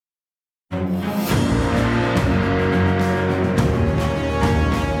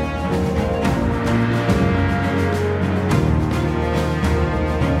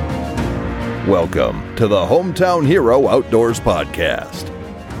Welcome to the Hometown Hero Outdoors Podcast.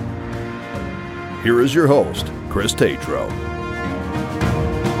 Here is your host, Chris Tatro.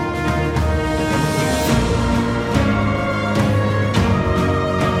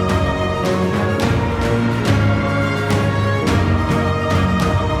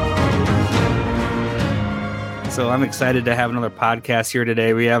 So I'm excited to have another podcast here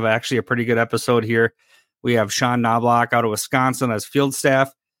today. We have actually a pretty good episode here. We have Sean Knobloch out of Wisconsin as field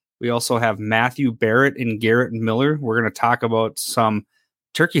staff. We also have Matthew Barrett and Garrett Miller. We're going to talk about some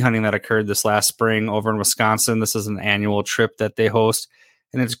turkey hunting that occurred this last spring over in Wisconsin. This is an annual trip that they host,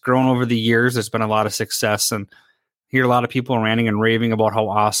 and it's grown over the years. There's been a lot of success, and hear a lot of people ranting and raving about how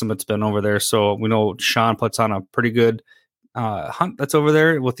awesome it's been over there. So we know Sean puts on a pretty good hunt that's over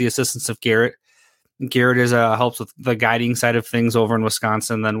there with the assistance of Garrett. Garrett helps with the guiding side of things over in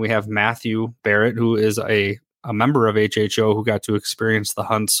Wisconsin. Then we have Matthew Barrett, who is a member of HHO who got to experience the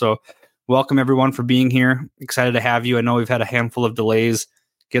hunt. So welcome everyone for being here. Excited to have you. I know we've had a handful of delays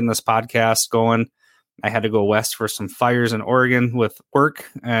getting this podcast going. I had to go west for some fires in Oregon with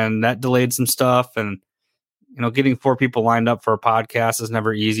work, and that delayed some stuff. And, getting 4 people lined up for a podcast is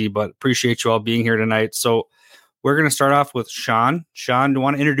never easy, but appreciate you all being here tonight. So we're going to start off with Sean. Sean, do you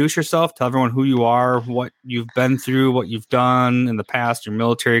want to introduce yourself? Tell everyone who you are, what you've been through, what you've done in the past, your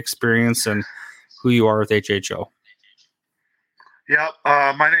military experience, and who you are with HHO. Yeah,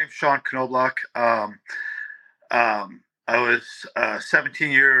 my name's Sean Knobloch. I was a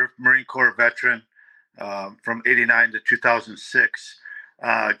 17-year Marine Corps veteran from 89 to 2006.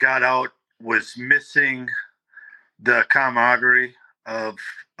 Got out, was missing the camaraderie of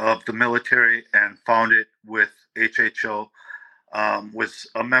the military and found it with HHO. Was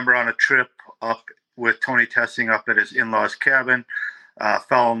a member on a trip up with Tony Tessing up at his in-laws cabin.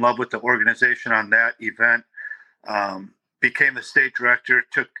 Fell in love with the organization on that event. Became the state director.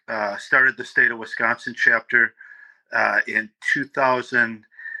 Started the state of Wisconsin chapter in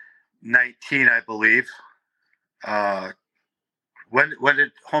 2019, I believe. When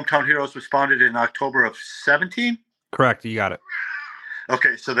did Hometown Heroes was founded? In October of 17? Correct. You got it.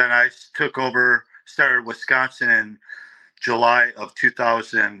 Okay, so then I took over, started Wisconsin in July of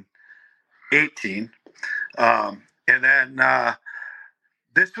 2018. And then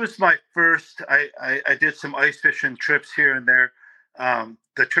this was my first, I did some ice fishing trips here and there.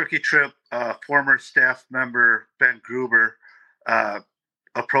 The turkey trip, former staff member Ben Gruber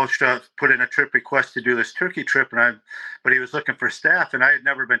approached us, put in a trip request to do this turkey trip, but he was looking for staff, and I had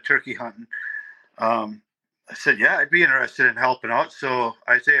never been turkey hunting. I said, yeah, I'd be interested in helping out. So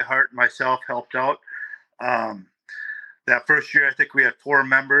Isaiah Hart and myself helped out. That first year, I think we had 4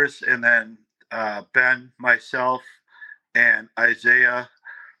 members, and then Ben, myself, and Isaiah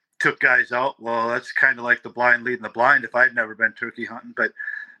took guys out. Well, that's kind of like the blind leading the blind if I'd never been turkey hunting, but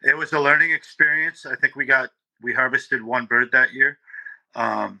it was a learning experience. I think we harvested 1 bird that year,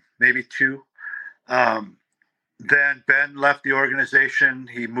 maybe 2. Then Ben left the organization.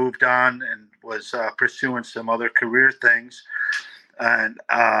 He moved on and was pursuing some other career things. And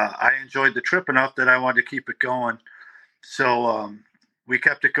I enjoyed the trip enough that I wanted to keep it going. So we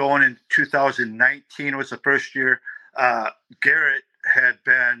kept it going in 2019 was the first year. Garrett had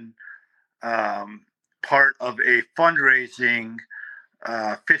been part of a fundraising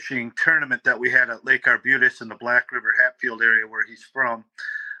fishing tournament that we had at Lake Arbutus in the Black River Hatfield area where he's from.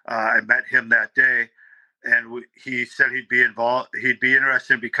 I met him that day. And he said he'd be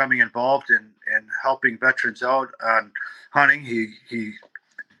interested in becoming involved in helping veterans out on hunting. He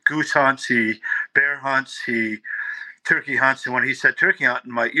goose hunts, he bear hunts, he turkey hunts. And when he said turkey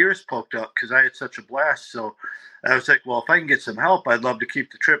hunting, my ears poked up because I had such a blast. So I was like, well, if I can get some help, I'd love to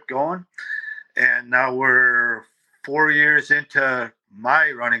keep the trip going. And now we're 4 years into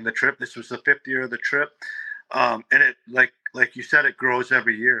my running the trip. This was the 5th year of the trip. And it, like you said, it grows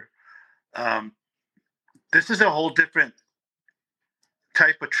every year. This is a whole different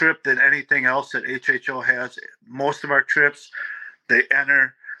type of trip than anything else that HHO has. Most of our trips,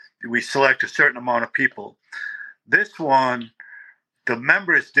 we select a certain amount of people. This one, the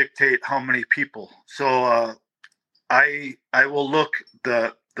members dictate how many people. So I will look,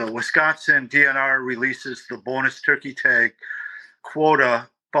 the Wisconsin DNR releases the bonus turkey tag quota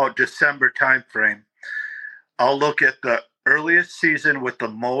about December timeframe. I'll look at the earliest season with the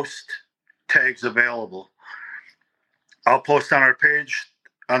most tags available. I'll post on our page,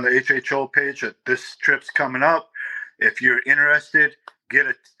 on the HHO page, that this trip's coming up. If you're interested, get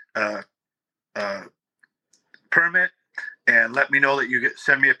a permit and let me know that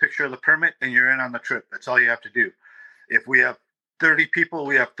send me a picture of the permit and you're in on the trip. That's all you have to do. If we have 30 people,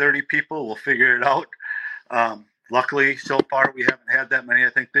 we have 30 people. We'll figure it out. Luckily, so far, we haven't had that many.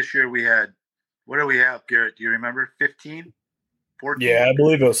 I think this year we had What do we have, Garrett? Do you remember? 15? 14? Yeah, I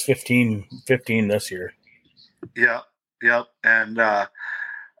believe it was 15 this year. Yep. And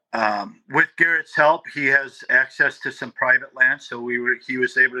with Garrett's help, he has access to some private land, so he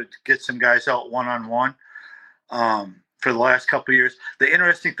was able to get some guys out one-on-one for the last couple of years. The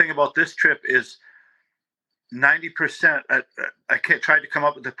interesting thing about this trip is 90%. I tried to come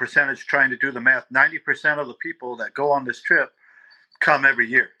up with the percentage, trying to do the math. 90% of the people that go on this trip come every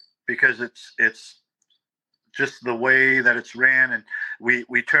year because it's just the way that it's ran. And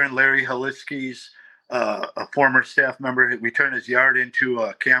we turned Larry Haliski's a former staff member. We turned his yard into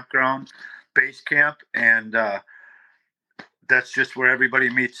a campground, base camp, and that's just where everybody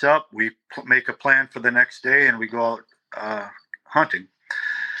meets up. We make a plan for the next day, and we go out hunting.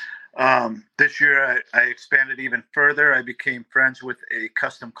 This year, I expanded even further. I became friends with a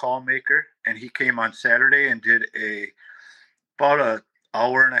custom call maker, and he came on Saturday and did about an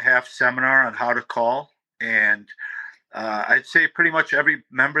hour and a half seminar on how to call. And I'd say pretty much every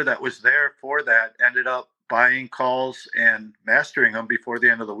member that was there for that ended up buying calls and mastering them before the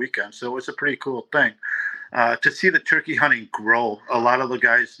end of the weekend. So it was a pretty cool thing to see the turkey hunting grow. A lot of the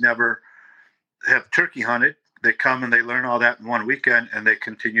guys never have turkey hunted. They come and they learn all that in one weekend, and they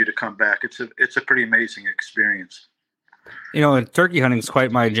continue to come back. It's a pretty amazing experience. Turkey hunting is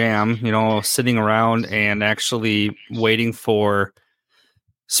quite my jam. Sitting around and actually waiting for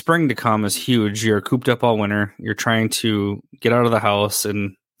spring to come is huge. You're cooped up all winter. You're trying to get out of the house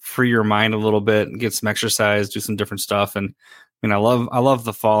and free your mind a little bit, get some exercise, do some different stuff. And I love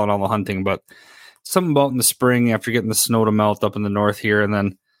the fall and all the hunting, but something about in the spring after getting the snow to melt up in the north here, and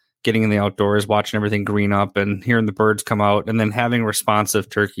then getting in the outdoors, watching everything green up and hearing the birds come out, and then having responsive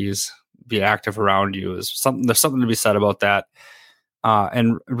turkeys be active around you is something. There's something to be said about that.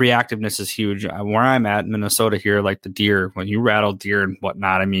 And reactiveness is huge. Where I'm at in Minnesota here, like the deer, when you rattle deer and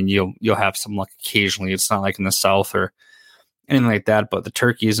whatnot, you'll have some luck occasionally. It's not like in the South or anything like that, but the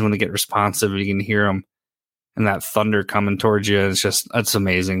turkeys, when they get responsive, you can hear them and that thunder coming towards you. It's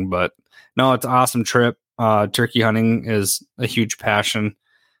amazing. But no, it's an awesome trip. Turkey hunting is a huge passion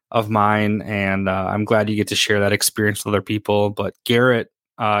of mine, and I'm glad you get to share that experience with other people. But Garrett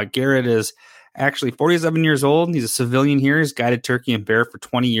is actually 47 years old. He's a civilian here. He's guided turkey and bear for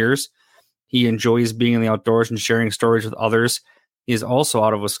 20 years. He enjoys being in the outdoors and sharing stories with others. He is also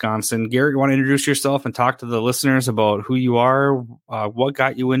out of Wisconsin. Garrett, you want to introduce yourself and talk to the listeners about who you are, what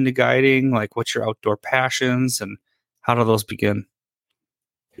got you into guiding, like what's your outdoor passions, and how do those begin?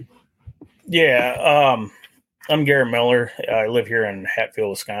 Yeah, I'm Garrett Miller. I live here in Hatfield,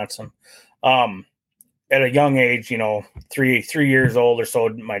 Wisconsin. At a young age, 3 years old or so,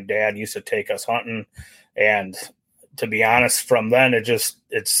 my dad used to take us hunting. And to be honest, from then, it's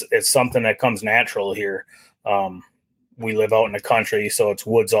something that comes natural here. We live out in the country, so it's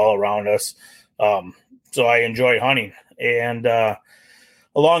woods all around us. So I enjoy hunting. And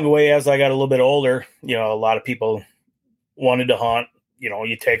along the way, as I got a little bit older, a lot of people wanted to hunt.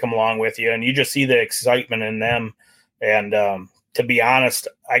 You take them along with you, and you just see the excitement in them. And to be honest,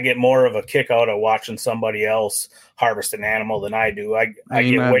 I get more of a kick out of watching somebody else harvest an animal than I do. I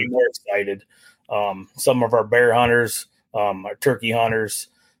get way more excited. Some of our bear hunters, our turkey hunters,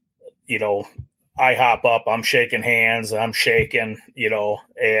 I hop up, I'm shaking hands, I'm shaking,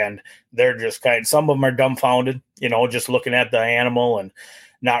 and they're just some of them are dumbfounded, just looking at the animal and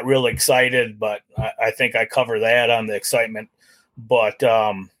not really excited, but I think I cover that on the excitement. But,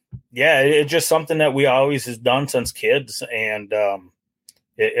 it's just something that we always has done since kids. And,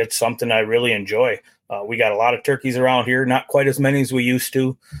 it's something I really enjoy. We got a lot of turkeys around here, not quite as many as we used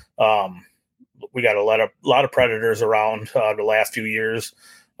to. We got a lot of predators around, the last few years.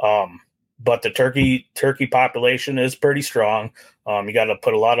 But the turkey population is pretty strong. You got to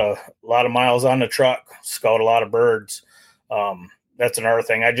put a lot of miles on the truck, scout a lot of birds. That's another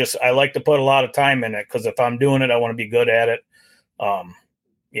thing. I like to put a lot of time in it, because if I'm doing it, I want to be good at it.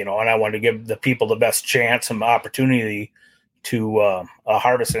 And I want to give the people the best chance and opportunity to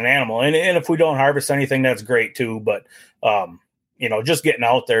harvest an animal. And if we don't harvest anything, that's great too. But, just getting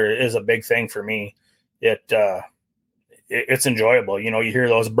out there is a big thing for me. It's enjoyable. You hear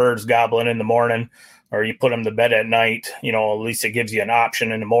those birds gobbling in the morning, or you put them to bed at night, at least it gives you an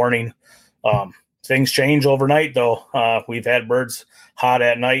option in the morning. Things change overnight though. We've had birds hot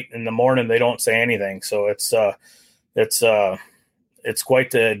at night. In the morning, they don't say anything. So it's quite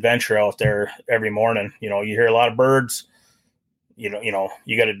the adventure out there every morning. You hear a lot of birds, you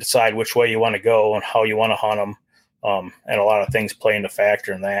got to decide which way you want to go and how you want to hunt them. And a lot of things play into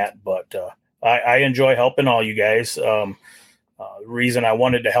factor in that, but, I enjoy helping all you guys. The reason I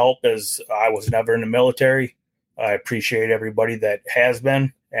wanted to help is I was never in the military. I appreciate everybody that has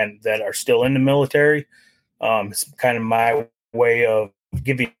been and that are still in the military. It's kind of my way of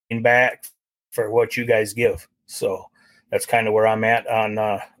giving back for what you guys give. So that's kind of where I'm at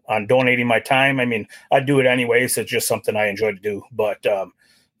on donating my time. I mean, I do it anyways. It's just something I enjoy to do. But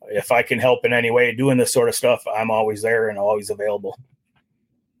if I can help in any way doing this sort of stuff, I'm always there and always available.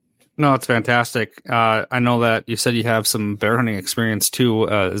 No, it's fantastic. I know that you said you have some bear hunting experience too.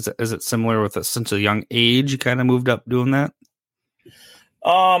 Is it similar with since a young age you kind of moved up doing that?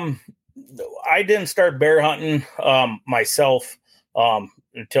 I didn't start bear hunting myself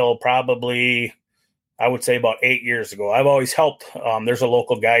until probably, I would say, about 8 years ago. I've always helped. There's a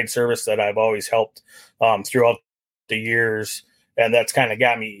local guide service that I've always helped throughout the years. And that's kind of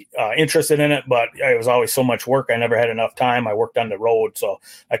got me interested in it, but it was always so much work. I never had enough time. I worked on the road, so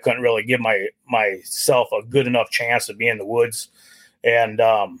I couldn't really give myself a good enough chance to be in the woods. And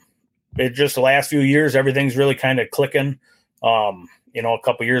it just the last few years, everything's really kind of clicking. A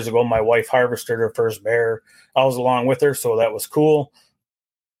couple years ago, my wife harvested her first bear. I was along with her, so that was cool.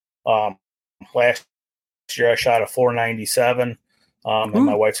 Last year, I shot a 497. And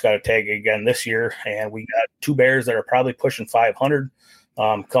my wife's got a tag again this year, and we got 2 bears that are probably pushing 500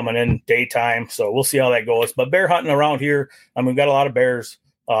 coming in daytime. So we'll see how that goes. But bear hunting around here, we've got a lot of bears,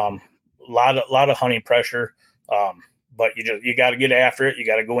 a lot of hunting pressure. But you got to get after it. You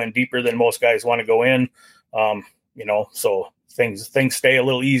got to go in deeper than most guys want to go in. So things stay a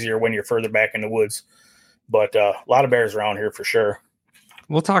little easier when you're further back in the woods. But a lot of bears around here for sure.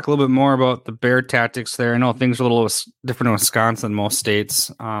 We'll talk a little bit more about the bear tactics there. I know things are a little different in Wisconsin than most states.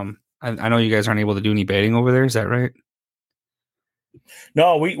 I know you guys aren't able to do any baiting over there. Is that right?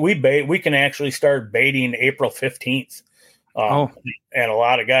 No, we bait. We can actually start baiting April 15th. And a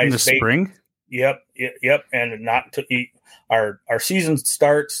lot of guys in the spring. Yep. And not to eat. Our season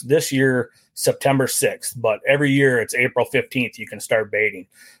starts this year September 6th, but every year it's April 15th. You can start baiting.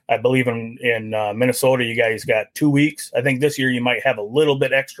 I believe in Minnesota, you guys got 2 weeks. I think this year you might have a little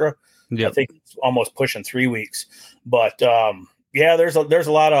bit extra. Yep. I think it's almost pushing 3 weeks. But there's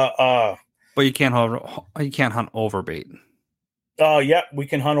a lot of. But you can't hunt over bait. Yeah, we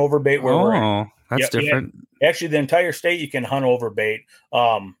can hunt over bait where we're at. That's different. Yeah. Actually, the entire state you can hunt over bait.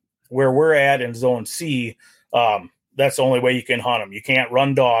 Where we're at in Zone C, that's the only way you can hunt them. You can't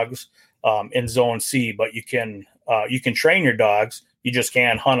run dogs in Zone C, but you can train your dogs. You just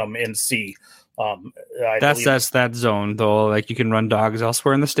can't hunt them in C. That's that zone though. Like you can run dogs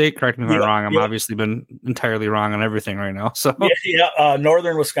elsewhere in the state. Correct me if I'm wrong. I'm obviously been entirely wrong on everything right now. So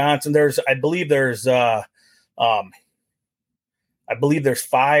northern Wisconsin. I believe there's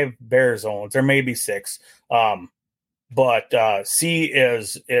 5 bear zones. There may be 6. But C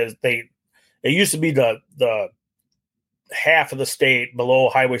is it used to be the half of the state below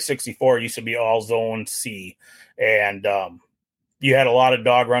Highway 64 used to be all Zone C, and you had a lot of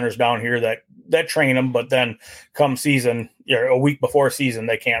dog runners down here that train them, but then come season, a week before season,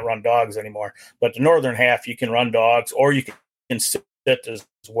 they can't run dogs anymore. But the northern half, you can run dogs, or you can sit as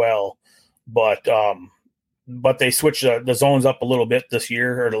well. But they switched the zones up a little bit this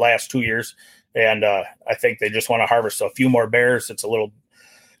year or the last 2 years. And I think they just want to harvest a few more bears.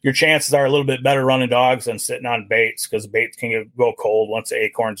 Your chances are a little bit better running dogs than sitting on baits, because baits can go cold once the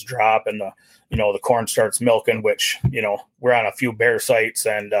acorns drop and the corn starts milking, which, we're on a few bear sites,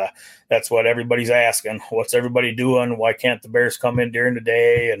 and that's what everybody's asking. What's everybody doing? Why can't the bears come in during the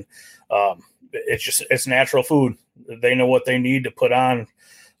day? And it's natural food. They know what they need to put on.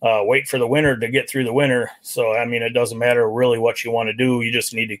 Wait for the winter to get through the winter. So, it doesn't matter really what you want to do. You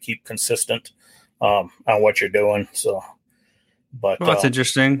just need to keep consistent on what you're doing. So, but that's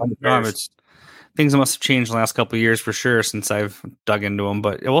interesting. Things must have changed in the last couple of years for sure since I've dug into them.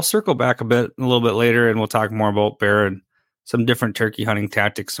 But we'll circle back a little bit later, and we'll talk more about bear and some different turkey hunting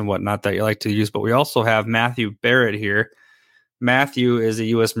tactics and whatnot that you like to use. But we also have Matthew Barrett here. Matthew is a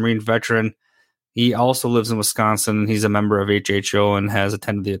U.S. Marine veteran. He also lives in Wisconsin. He's a member of HHO and has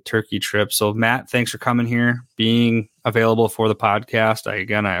attended the turkey trip. So, Matt, thanks for coming here, being available for the podcast.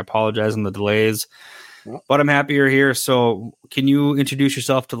 I apologize on the delays, but I'm happy you're here. So, can you introduce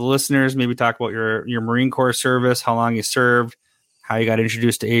yourself to the listeners? Maybe talk about your Marine Corps service, how long you served, how you got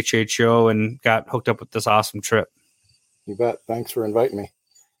introduced to HHO, and got hooked up with this awesome trip. You bet. Thanks for inviting me.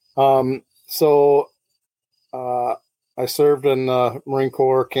 I served in Marine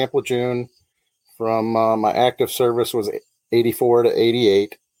Corps Camp Lejeune. From my active service was 84 to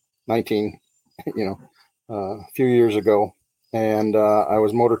 88, a few years ago. And I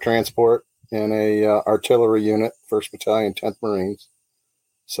was motor transport in a artillery unit, 1st Battalion, 10th Marines.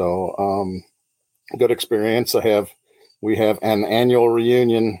 So good experience. We have an annual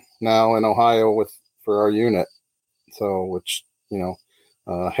reunion now in Ohio for our unit. So, which,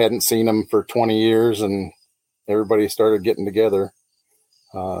 hadn't seen them for 20 years, and everybody started getting together.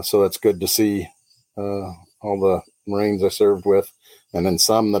 So that's good to see all the Marines I served with, and then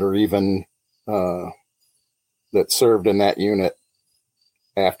some that are even that served in that unit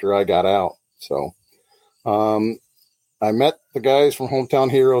after I got out. So I met the guys from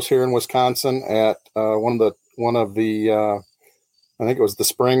Hometown Heroes here in Wisconsin at one of the I think it was the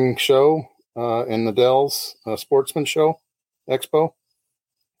spring show in the Dells Sportsman Show Expo.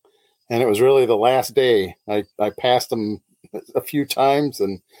 And it was really the last day. I passed them a few times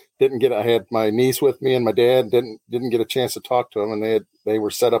and I had my niece with me and my dad didn't get a chance to talk to them, and they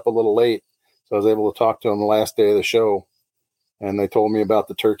were set up a little late. So I was able to talk to them the last day of the show, and they told me about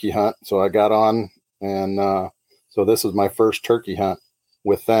the turkey hunt. So I got on, and so this was my first turkey hunt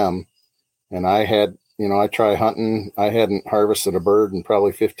with them. And I had, I try hunting. I hadn't harvested a bird in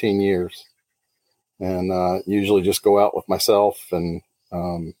probably 15 years, and usually just go out with myself. And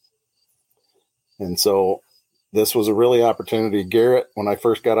so this was a really opportunity. Garrett, when I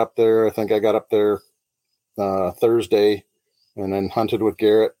first got up there, I think I got up there Thursday, and then hunted with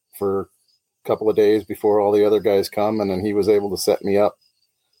Garrett for a couple of days before all the other guys come. And then he was able to set me up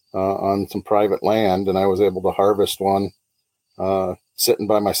on some private land, and I was able to harvest one sitting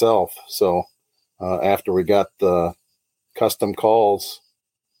by myself. So after we got the custom calls,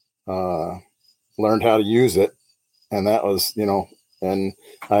 learned how to use it. And that was, and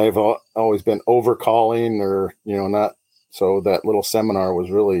I've always been overcalling or, not. So that little seminar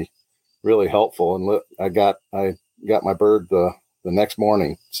was really, really helpful. And I got my bird the next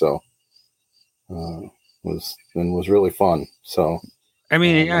morning. So was really fun. So, I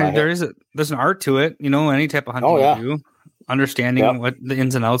mean, there's an art to it, any type of hunting you do, understanding what the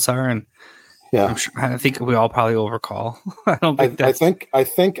ins and outs are. And yeah, I think we all probably overcall. I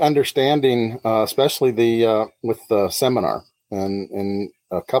think understanding, especially with the seminar, and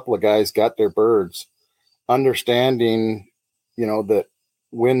a couple of guys got their birds, understanding, that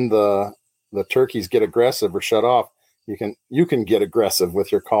when the turkeys get aggressive or shut off, you can get aggressive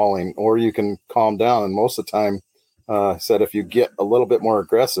with your calling, or you can calm down. And most of the time, said if you get a little bit more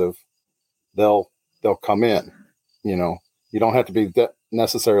aggressive, they'll come in. You don't have to be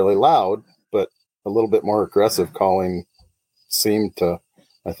necessarily loud, but a little bit more aggressive calling seemed to.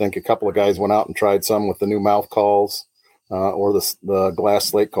 I think a couple of guys went out and tried some with the new mouth calls, or the glass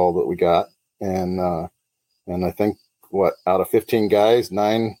slate call that we got, and I think out of 15 guys,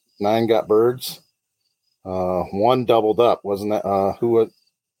 nine got birds. One doubled up, wasn't that? Who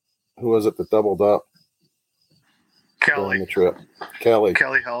was it that doubled up? Kelly. The trip. Kelly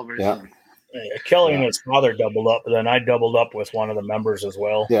Halverson. Yeah. Kelly and his father doubled up, but then I doubled up with one of the members as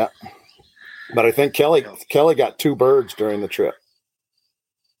well. Yeah. But I think Kelly got 2 birds during the trip.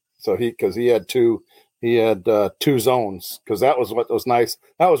 So he had two zones, because that was what was nice.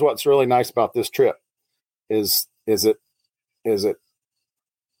 That was what's really nice about this trip is it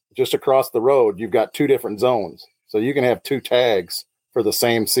just across the road, you've got 2 different zones. So you can have 2 tags for the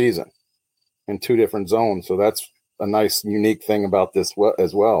same season in 2 different zones. So that's a nice, unique thing about this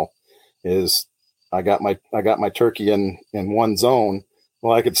as well, is I got my turkey in one zone.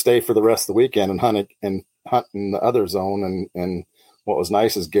 Well, I could stay for the rest of the weekend and hunt in the other zone. And what was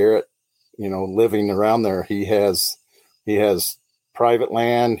nice is Garrett, living around there, he has private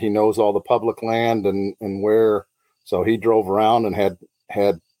land. He knows all the public land and where, so he drove around and had,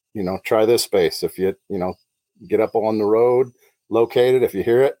 try this space. If you get up on the road, locate it. If you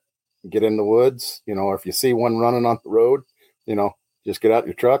hear it, get in the woods, or if you see one running on the road, just get out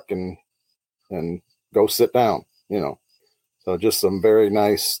your truck and go sit down, So just some very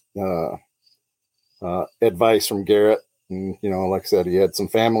nice advice from Garrett. And, like I said, he had some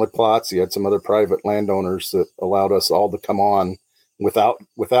family plots. He had some other private landowners that allowed us all to come on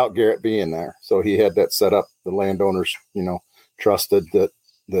without Garrett being there. So he had that set up. The landowners, trusted that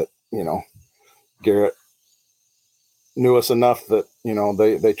Garrett knew us enough that,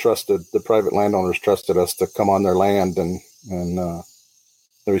 they trusted, the private landowners trusted us to come on their land and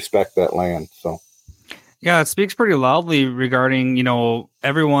they respect that land. So. Yeah, it speaks pretty loudly regarding,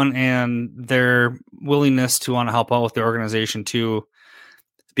 everyone and their willingness to want to help out with the organization to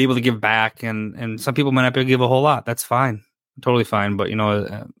be able to give back. And some people might not be able to give a whole lot. That's fine. Totally fine. But,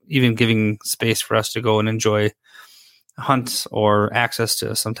 even giving space for us to go and enjoy hunts or access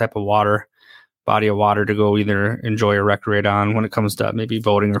to some type of body of water to go either enjoy or recreate on when it comes to maybe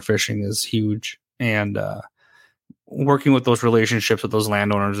boating or fishing is huge. And working with those relationships with those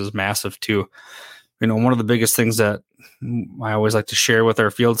landowners is massive too. One of the biggest things that I always like to share with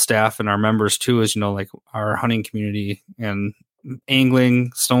our field staff and our members too is, like our hunting community and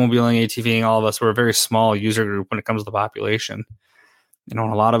angling, snowmobiling, ATVing, all of us, we're a very small user group when it comes to the population. And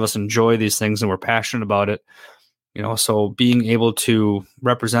a lot of us enjoy these things and we're passionate about it. So being able to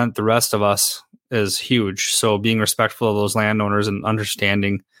represent the rest of us is huge. So being respectful of those landowners and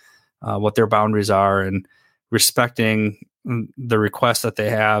understanding what their boundaries are and respecting the requests that they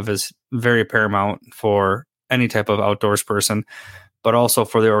have is very paramount for any type of outdoors person, but also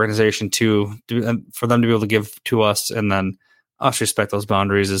for the organization too, for them to be able to give to us and then us respect those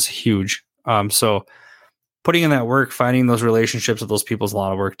boundaries is huge. So putting in that work, finding those relationships with those people is a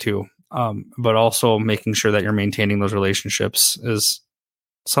lot of work too. But also making sure that you're maintaining those relationships is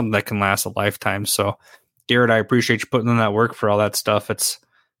something that can last a lifetime. So Garrett, I appreciate you putting in that work for all that stuff.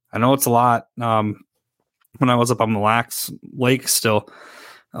 I know it's a lot. When I was up on Mille Lacs Lake still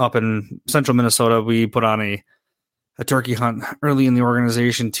up in central Minnesota, we put on a turkey hunt early in the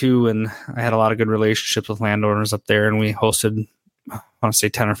organization too. And I had a lot of good relationships with landowners up there, and we hosted, I want to say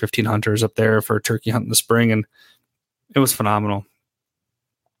 10 or 15 hunters up there for a turkey hunt in the spring. And it was phenomenal.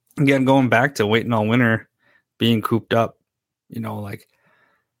 Again, going back to waiting all winter, being cooped up,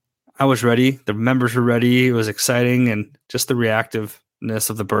 I was ready. The members were ready. It was exciting. And just the reactiveness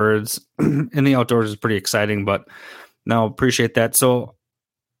of the birds in the outdoors is pretty exciting, but no, appreciate that. So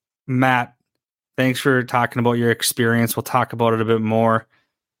Matt, thanks for talking about your experience. We'll talk about it a bit more.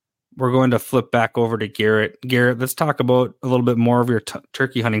 We're going to flip back over to Garrett. Garrett, let's talk about a little bit more of your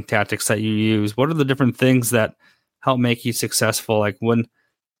turkey hunting tactics that you use. What are the different things that help make you successful? Like when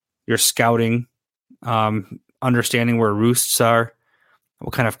you're scouting, understanding where roosts are,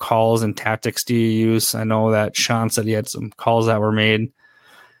 what kind of calls and tactics do you use? I know that Sean said he had some calls that were made.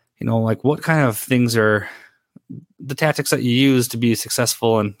 What kind of things are the tactics that you use to be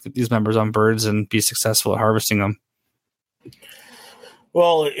successful and get these members on birds and be successful at harvesting them?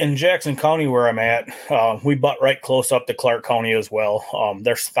 Well, in Jackson County, where I'm at, we butt right close up to Clark County as well.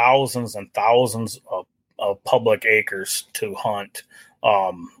 There's thousands and thousands of public acres to hunt.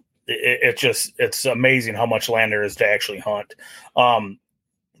 It's amazing how much land there is to actually hunt.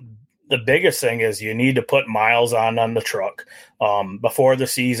 The biggest thing is you need to put miles on the truck before the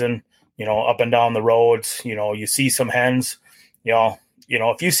season, up and down the roads. You see some hens,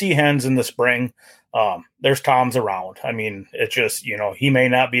 if you see hens in the spring, there's toms around. I mean, it's just, he may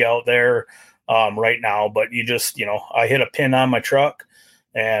not be out there right now, but you just, I hit a pin on my truck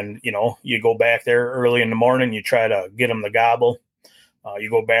and, you go back there early in the morning, you try to get them to gobble. You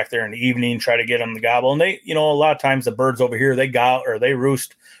go back there in the evening, try to get them to gobble. And they, a lot of times the birds over here, they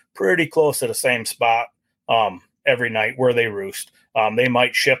roost pretty close to the same spot every night where they roost. They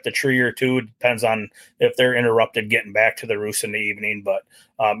might shift a tree or two. It depends on if they're interrupted getting back to the roost in the evening, but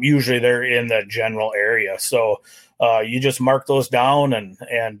usually they're in the general area. So you just mark those down and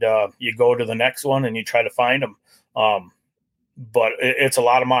you go to the next one and you try to find them. But it's a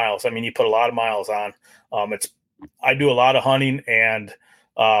lot of miles. I mean, you put a lot of miles on. I do a lot of hunting and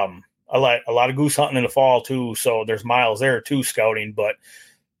I like a lot of goose hunting in the fall too. So there's miles there too, scouting, but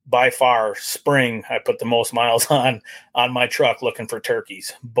by far spring, I put the most miles on my truck looking for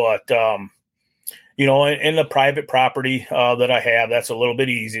turkeys. But, in the private property that I have, that's a little bit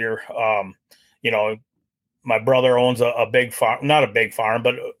easier. My brother owns a big farm, not a big farm,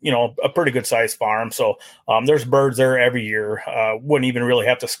 but, a pretty good sized farm. So there's birds there every year. Wouldn't even really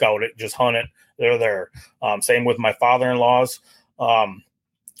have to scout it, just hunt it. They're there. Same with my father-in-law's.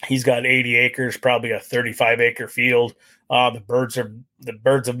 He's got 80 acres, probably a 35-acre field. The birds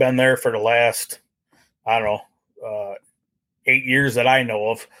have been there for the last, 8 years that I know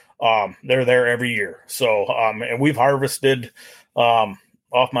of. They're there every year. So, and we've harvested off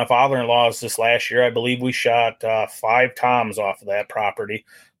my father-in-law's this last year. I believe we shot 5 toms off of that property.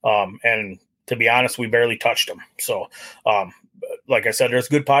 And to be honest, we barely touched them. So, like I said, there's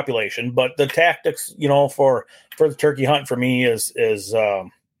good population, but the tactics, for the turkey hunt for me is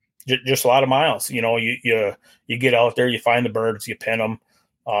just a lot of miles. You get out there, you find the birds, you pin them.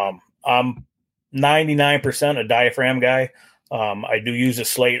 I'm 99% a diaphragm guy. I do use a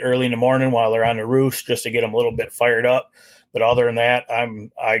slate early in the morning while they're on the roost just to get them a little bit fired up. But other than that,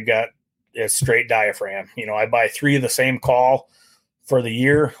 I got a straight diaphragm. I buy 3 of the same call for the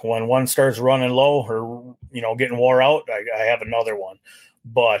year. When one starts running low or, getting wore out, I have another one.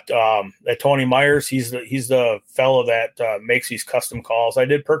 But at Tony Myers, he's the fellow that makes these custom calls. I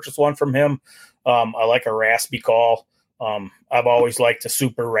did purchase one from him. I like a raspy call. I've always liked a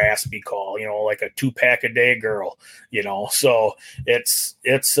super raspy call, like a 2-pack a day girl, so it's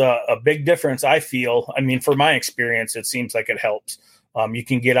a big difference. I feel, for my experience, it seems like it helps. You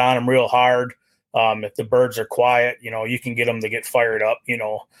can get on them real hard. If the birds are quiet, you can get them to get fired up,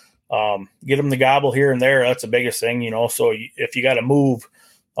 Get them the gobble here and there. That's the biggest thing, so if you got to move,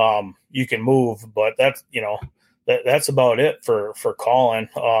 you can move, but that's, that's about it for calling.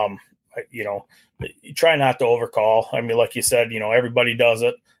 You try not to overcall. I mean, like you said, everybody does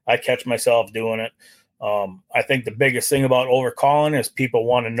it. I catch myself doing it. I think the biggest thing about overcalling is people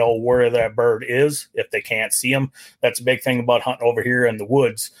want to know where that bird is if they can't see them. That's a big thing about hunting over here in the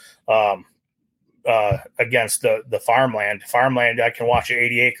woods against the farmland. Farmland, I can watch an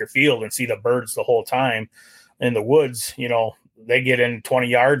 80-acre field and see the birds the whole time. In the woods, they get in 20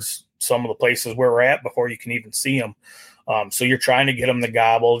 yards, some of the places where we're at, before you can even see them. So you're trying to get them to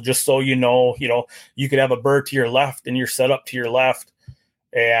gobble, just so you could have a bird to your left and you're set up to your left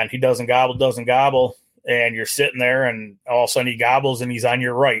and he doesn't gobble. And you're sitting there and all of a sudden he gobbles and he's on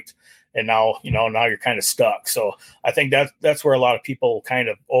your right. And now you're kind of stuck. So I think that's where a lot of people kind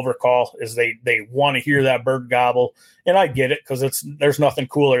of overcall, is they want to hear that bird gobble. And I get it, because there's nothing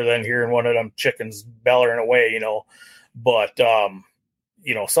cooler than hearing one of them chickens bellering away, but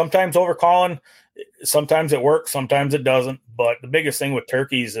sometimes overcalling, sometimes it works, sometimes it doesn't. But the biggest thing with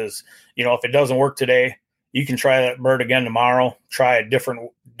turkeys is, if it doesn't work today, you can try that bird again tomorrow, try a different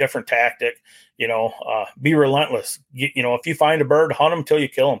tactic, be relentless. If you find a bird, hunt them till you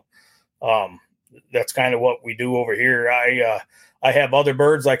kill them. That's kind of what we do over here. I have other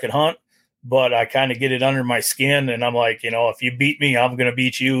birds I can hunt, but I kind of get it under my skin, and I'm like, if you beat me, I'm going to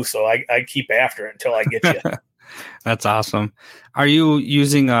beat you. So I keep after it until I get you. That's awesome. Are you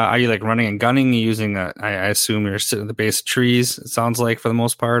using, are you like running and gunning? Are you using, I assume you're sitting at the base of trees, it sounds like, for the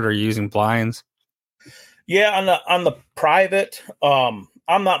most part, or are you using blinds? Yeah. On the private,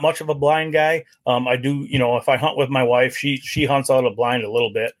 I'm not much of a blind guy. I do, if I hunt with my wife, she hunts out a blind a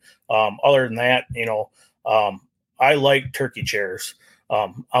little bit. Other than that, I like turkey chairs.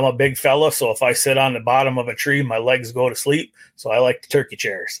 I'm a big fella, so if I sit on the bottom of a tree, my legs go to sleep. So I like the turkey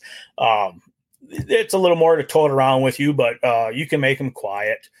chairs. It's a little more to tote around with you, but you can make them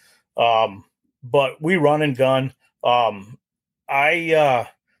quiet. But we run and gun.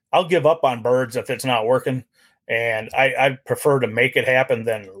 I'll give up on birds if it's not working, and I prefer to make it happen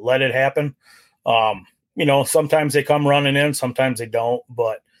than let it happen. Sometimes they come running in, sometimes they don't.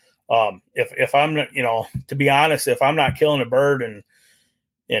 But if I'm, to be honest, if I'm not killing a bird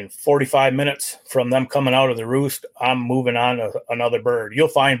in 45 minutes from them coming out of the roost, I'm moving on to another bird. You'll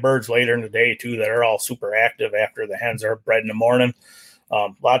find birds later in the day too that are all super active after the hens are bred in the morning. A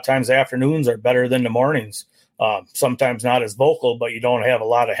lot of times the afternoons are better than the mornings. Sometimes not as vocal, but you don't have a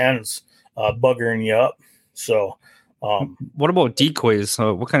lot of hens buggering you up. So, what about decoys?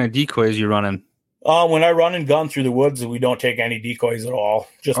 What kind of decoys you running? When I run and gun through the woods, we don't take any decoys at all.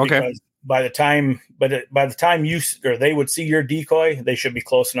 Just because by the time they would see your decoy, they should be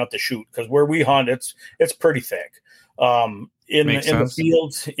close enough to shoot. Because where we hunt, it's pretty thick. In the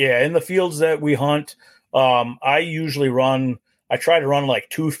fields, in the fields that we hunt, I try to run like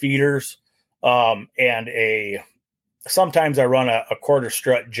 2 feeders. And sometimes I run a quarter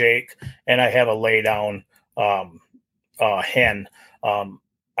strut Jake, and I have a lay down hen.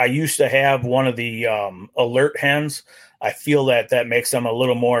 I used to have one of the alert hens. I feel that makes them a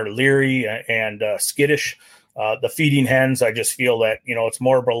little more leery and skittish. The feeding hens, I just feel that, it's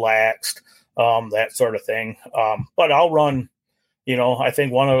more relaxed, that sort of thing. But I'll run, I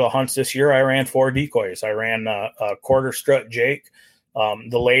think one of the hunts this year, I ran 4 decoys. I ran a quarter strut Jake,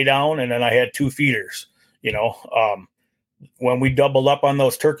 the lay down, and then I had 2 feeders. When we doubled up on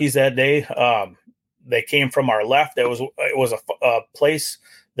those turkeys that day, they came from our left. It was a place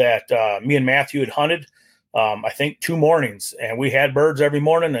that me and Matthew had hunted, I think 2 mornings, and we had birds every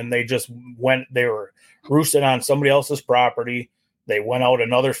morning, and they were roosted on somebody else's property. They went out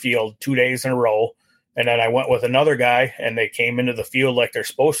another field 2 days in a row. And then I went with another guy, and they came into the field like they're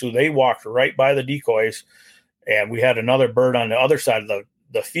supposed to. They walked right by the decoys, and we had another bird on the other side of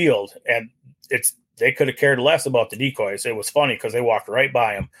the field, and they could have cared less about the decoys. It was funny because they walked right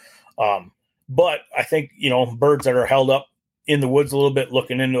by them. But I think, birds that are held up in the woods a little bit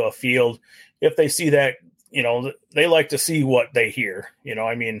looking into a field, if they see that, they like to see what they hear.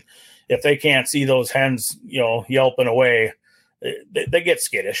 If they can't see those hens, yelping away, they get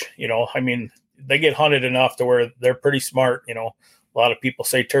skittish. They get hunted enough to where they're pretty smart. A lot of people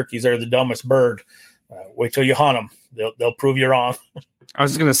say turkeys are the dumbest bird. Wait till you hunt them. They'll prove you wrong. I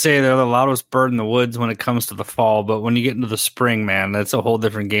was going to say they're the loudest bird in the woods when it comes to the fall, but when you get into the spring, man, that's a whole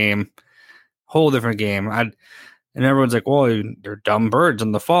different game. And everyone's like, well, they're dumb birds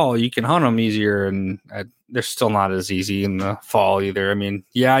in the fall. You can hunt them easier, and they're still not as easy in the fall either.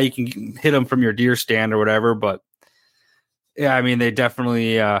 You can hit them from your deer stand or whatever, but they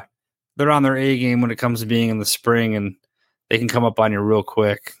definitely they're on their A game when it comes to being in the spring, and they can come up on you real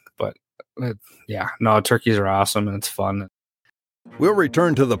quick. But Yeah, no, turkeys are awesome and it's fun. We'll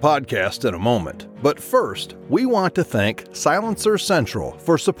return to the podcast in a moment, but first, we want to thank Silencer Central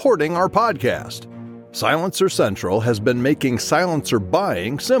for supporting our podcast. Silencer Central has been making silencer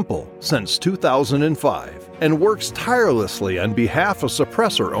buying simple since 2005 and works tirelessly on behalf of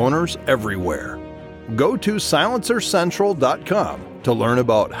suppressor owners everywhere. Go to silencercentral.com to learn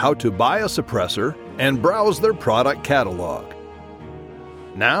about how to buy a suppressor and browse their product catalog.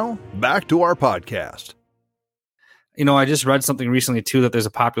 Now, back to our podcast. I just read something recently too that there's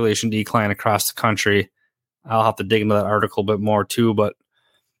a population decline across the country. I'll have to dig into that article a bit more too, but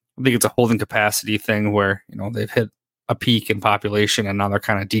I think it's a holding capacity thing where, they've hit a peak in population and now they're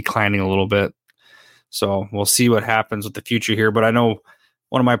kind of declining a little bit. So we'll see what happens with the future here. But I know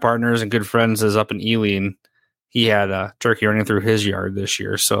one of my partners and good friends is up in Ely, and he had a turkey running through his yard this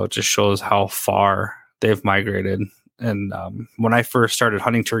year. So it just shows how far they've migrated. And when I first started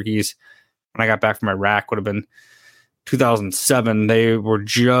hunting turkeys, when I got back from Iraq, would have been 2007, they were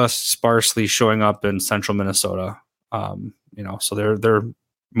just sparsely showing up in central Minnesota. So they're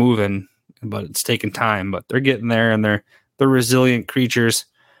moving, but it's taking time, but they're getting there, and they're resilient creatures,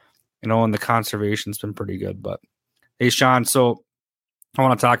 and the conservation's been pretty good. But hey, Sean, so I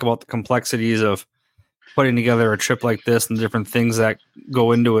want to talk about the complexities of putting together a trip like this and the different things that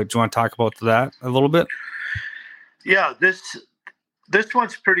go into it. Do you want to talk about that a little bit? Yeah, this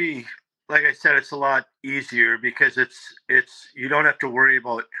one's pretty, like I said, it's a lot easier because it's you don't have to worry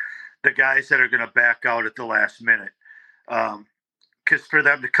about the guys that are going to back out at the last minute. Because for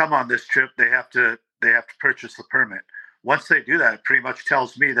them to come on this trip, they have to purchase the permit. Once they do that, it pretty much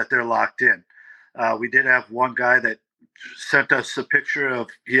tells me that they're locked in. We did have one guy that sent us a picture of,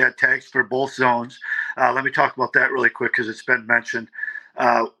 he had tags for both zones. Let me talk about that really quick because it's been mentioned.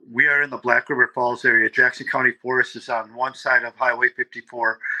 We are in the Black River Falls area. Jackson County Forest is on one side of Highway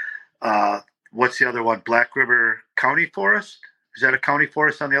 54. What's the other one? Black River County Forest? Is that a county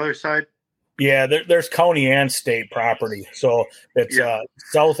forest on the other side? Yeah, there's county and state property. So it's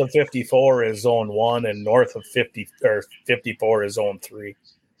south of 54 is zone 1 and north of 54 is zone 3.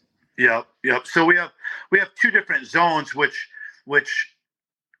 Yep. So we have two different zones, which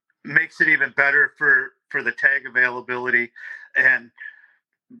makes it even better for the tag availability. And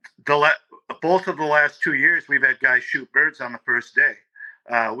both of the last 2 years, we've had guys shoot birds on the first day.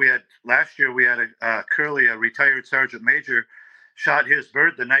 Last year we had a Curly, a retired sergeant major, shot his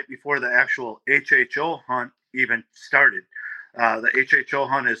bird the night before the actual HHO hunt even started. The HHO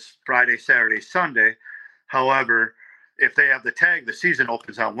hunt is Friday, Saturday, Sunday. However, if they have the tag, the season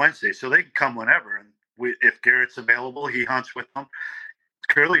opens on Wednesday, so they can come whenever. And if Garrett's available, he hunts with them.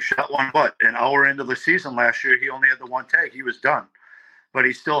 Curly shot one, an hour into the season last year, he only had the one tag. He was done, but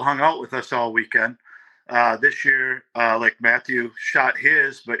he still hung out with us all weekend. This year, like Matthew shot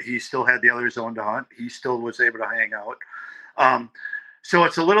his, but he still had the other zone to hunt. He still was able to hang out. So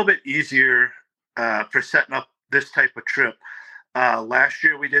it's a little bit easier for setting up this type of trip. Last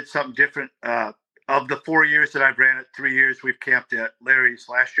year we did something different. Of the 4 years that I've ran it, 3 years we've camped at Larry's.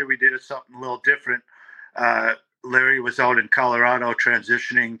 Last year we did something a little different. Larry was out in Colorado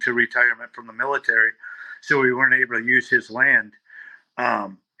transitioning to retirement from the military, so we weren't able to use his land.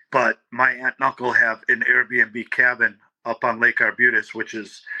 But my aunt and uncle have an Airbnb cabin up on Lake Arbutus, which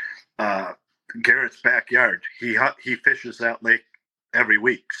is Garrett's backyard. He fishes that lake every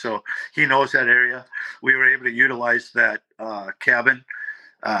week, so he knows that area. We were able to utilize that cabin.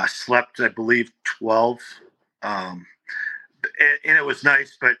 Slept, I believe, 12, and it was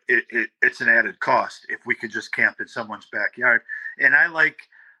nice, but it's an added cost if we could just camp in someone's backyard. And I like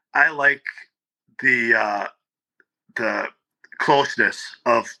the closeness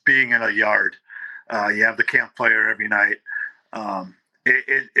of being in a yard. You have the campfire every night.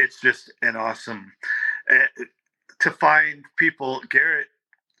 It's just an awesome to find people. Garrett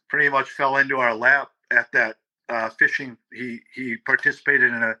pretty much fell into our lap at that fishing. He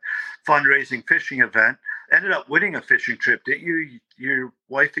participated in a fundraising fishing event, ended up winning a fishing trip. Didn't you? Your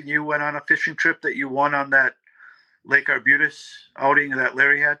wife and you went on a fishing trip that you won on that Lake Arbutus outing that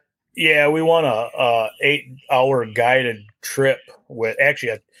Larry had? Yeah, we won a 8-hour guided trip with actually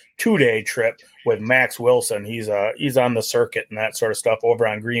a 2-day trip with Max Wilson. He's on the circuit and that sort of stuff over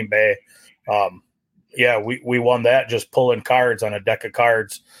on Green Bay. We won that just pulling cards on a deck of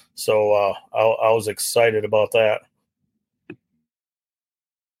cards. So I was excited about that.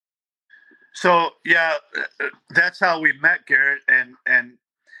 So yeah, that's how we met Garrett, and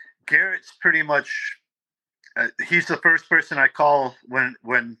Garrett's pretty much he's the first person I call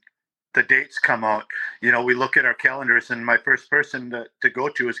when the dates come out. You know, we look at our calendars, and my first person to go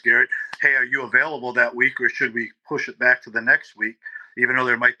to is Garrett. Hey, are you available that week, or should we push it back to the next week? even though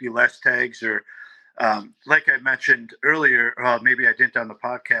there might be less tags or like I mentioned earlier, maybe I didn't on the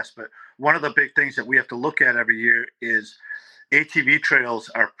podcast, but one of the big things that we have to look at every year is ATV trails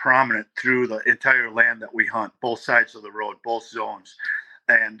are prominent through the entire land that we hunt, both sides of the road, both zones.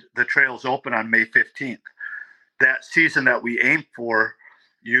 And the trails open on May 15th. That season that we aim for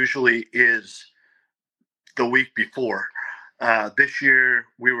usually is the week before. This year,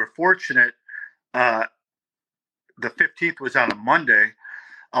 we were fortunate. The 15th was on a Monday.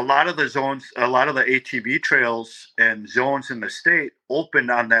 A lot of the ATV trails and zones in the state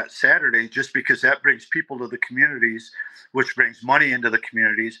opened on that Saturday just because that brings people to the communities, which brings money into the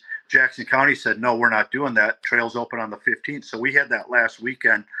communities. Jackson County said, no, we're not doing that. Trails open on the 15th. So we had that last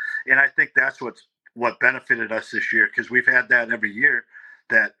weekend. And I think that's what benefited us this year, because we've had that every year,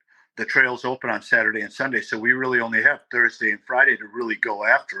 that the trails open on Saturday and Sunday. So we really only have Thursday and Friday to really go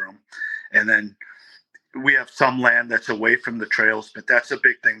after them. And then we have some land that's away from the trails, but that's a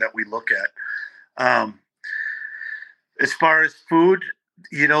big thing that we look at. As far as food,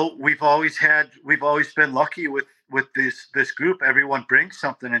 we've always been lucky with this group. Everyone brings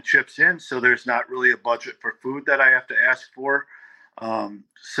something and chips in, so there's not really a budget for food that I have to ask for.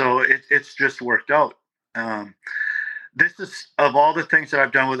 So it's just worked out. This is, of all the things that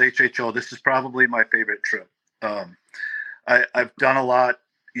I've done with HHO, this is probably my favorite trip. I've done a lot,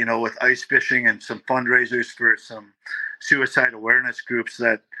 with ice fishing and some fundraisers for some suicide awareness groups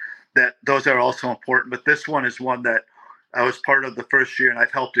that those are also important. But this one is one that I was part of the first year, and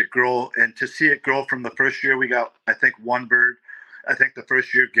I've helped it grow. And to see it grow from the first year, we got, I think, one bird. I think the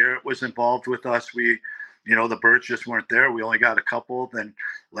first year Garrett was involved with us. The birds just weren't there. We only got a couple. Then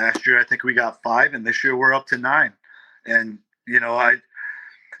last year, I think we got 5, and this year we're up to 9. And,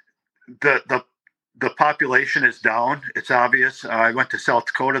 the population is down. It's obvious. I went to South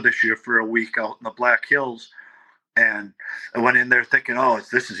Dakota this year for a week out in the Black Hills, and I went in there thinking,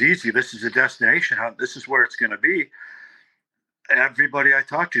 this is easy. This is a destination hunt. This is where it's going to be. Everybody I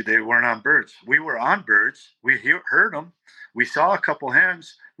talked to, they weren't on birds. We were on birds. We heard them. We saw a couple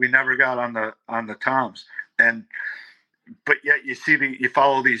hens. We never got on the toms. But yet you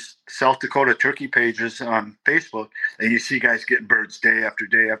follow these South Dakota turkey pages on Facebook, and you see guys getting birds day after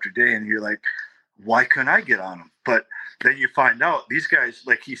day after day, and you're like, why couldn't I get on them? But then you find out these guys,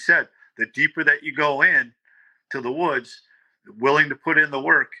 like he said, the deeper that you go in to the woods, willing to put in the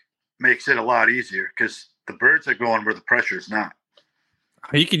work, makes it a lot easier, because the birds are going where the pressure is not.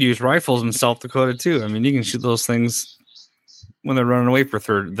 You could use rifles in South Dakota too. I mean, you can shoot those things when they're running away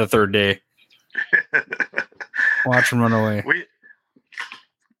for the third day. Watch them run away.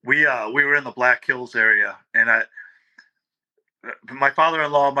 We were in the Black Hills area, and my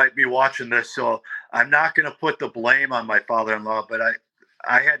father-in-law might be watching this, so I'm not going to put the blame on my father-in-law, but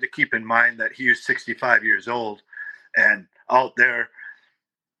I had to keep in mind that he was 65 years old, and out there,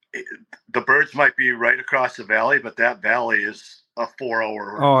 the birds might be right across the valley, but that valley is a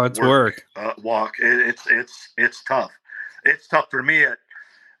 4-hour walk. It's tough. It's tough for me at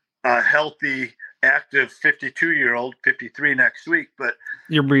a healthy, active 52-year-old, 53 next week, but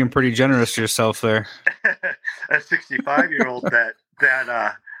you're being pretty generous to yourself there. A 65-year-old that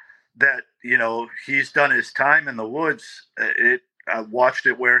he's done his time in the woods. I watched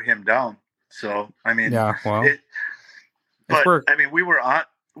it wear him down. So I mean, yeah, well, I mean, we were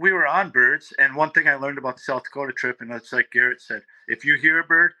on birds, and one thing I learned about the South Dakota trip, and it's like Garrett said, if you hear a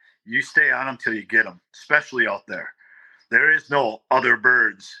bird, you stay on them till you get them, especially out there. There is no other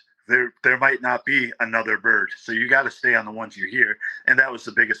birds. There might not be another bird. So you got to stay on the ones you hear. And that was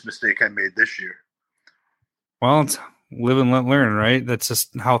the biggest mistake I made this year. Well, it's live and let learn, right? That's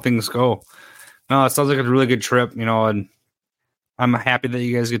just how things go. No, it sounds like a really good trip, and I'm happy that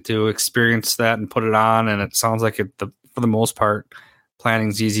you guys get to experience that and put it on. And it sounds like for the most part,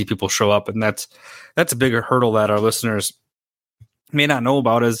 planning's easy. People show up, and that's a bigger hurdle that our listeners may not know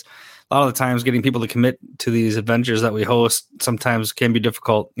about, is a lot of the times getting people to commit to these adventures that we host sometimes can be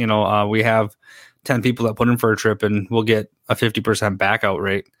difficult. We have 10 people that put in for a trip, and we'll get a 50% back out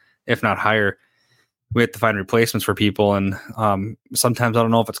rate, if not higher. We have to find replacements for people. And sometimes I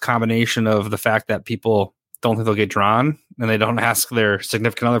don't know if it's a combination of the fact that people don't think they'll get drawn and they don't ask their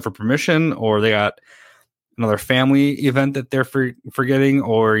significant other for permission, or they got another family event that they're forgetting,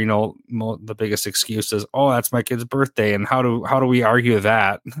 or, the biggest excuse is, that's my kid's birthday. And how do we argue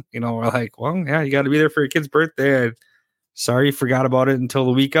that? We're like, well, yeah, you got to be there for your kid's birthday. Sorry you forgot about it until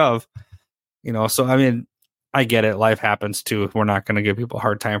the week of, so, I mean, I get it. Life happens too. We're not going to give people a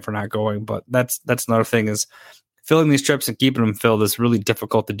hard time for not going, but that's another thing, is filling these trips and keeping them filled is really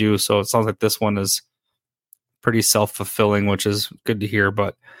difficult to do. So it sounds like this one is pretty self-fulfilling, which is good to hear.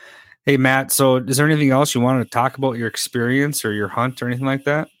 But Hey, Matt, so is there anything else you want to talk about your experience or your hunt or anything like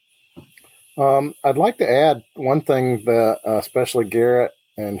that? I'd like to add one thing that especially Garrett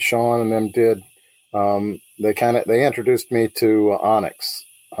and Sean and them did. They introduced me to Onyx,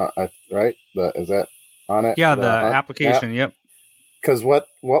 right? Is that on it? Yeah, the application. Yep. Because what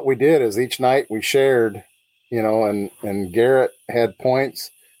we did is each night we shared, and Garrett had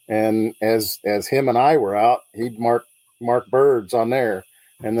points, and as him and I were out, he'd mark birds on there,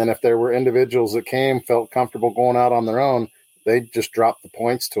 and then if there were individuals that felt comfortable going out on their own, they'd just drop the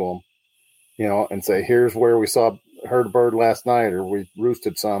points to them. And say, here's where we heard a bird last night, or we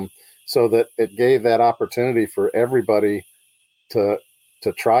roosted some, so that it gave that opportunity for everybody to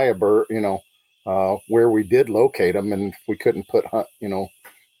try a bird, where we did locate them, and we couldn't put,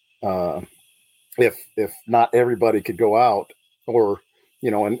 if not everybody could go out or,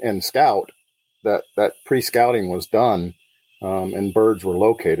 and scout, that pre-scouting was done, and birds were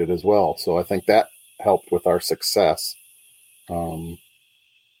located as well. So I think that helped with our success.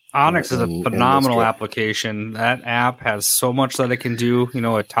 Onyx is a phenomenal application. That app has so much that it can do.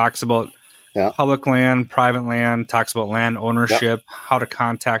 It talks about public land, private land, talks about land ownership, how to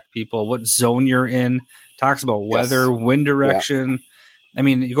contact people, what zone you're in, talks about weather, wind direction. I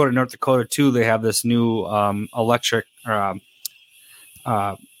mean, you go to North Dakota too, they have this new electronic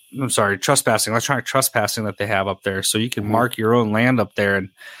trespassing that they have up there. So you can mark your own land up there.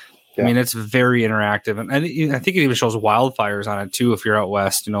 And I mean, it's very interactive. And I think it even shows wildfires on it too. If you're out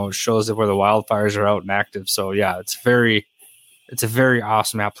west, it shows where the wildfires are out and active. So yeah, it's a very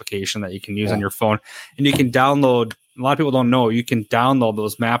awesome application that you can use on your phone. And you can download, a lot of people don't know, you can download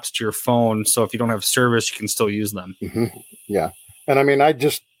those maps to your phone. So if you don't have service, you can still use them. Mm-hmm. Yeah. And I mean, I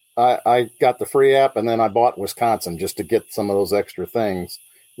got the free app, and then I bought Wisconsin just to get some of those extra things,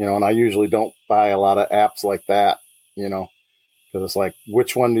 and I usually don't buy a lot of apps like that, because it's like,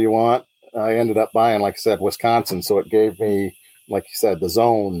 which one do you want? I ended up buying, like I said, Wisconsin. So it gave me, like you said, the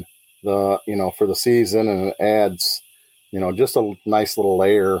zone, for the season, and it adds, just a nice little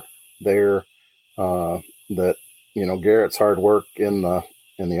layer there, that, Garrett's hard work in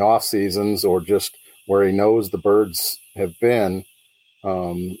the off seasons, or just where he knows the birds have been.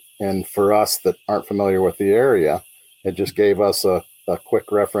 And for us that aren't familiar with the area, it just gave us a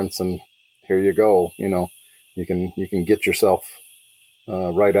quick reference, and here you go. You can get yourself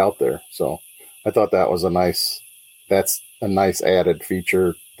right out there. So I thought that's a nice added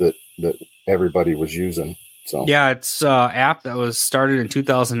feature that everybody was using. So yeah, it's an app that was started in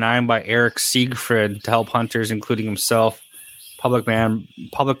 2009 by Eric Siegfried to help hunters, including himself, public land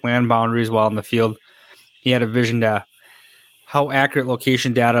boundaries while in the field. He had a vision to how accurate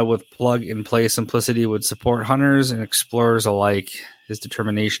location data with plug-and-play simplicity would support hunters and explorers alike. His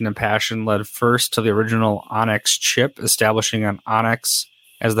determination and passion led first to the original Onyx chip, establishing an Onyx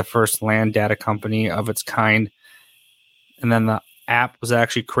as the first land data company of its kind. And then the app was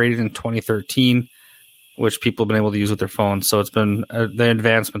actually created in 2013, which people have been able to use with their phones. So it's been the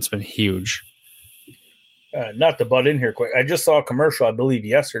advancement's been huge. Not to butt in here quick, I just saw a commercial, I believe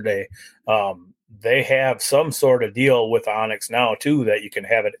yesterday. They have some sort of deal with Onyx now too, that you can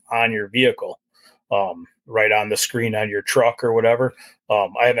have it on your vehicle, right on the screen on your truck or whatever.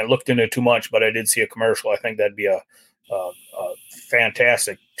 I haven't looked into it too much, but I did see a commercial. I think that'd be a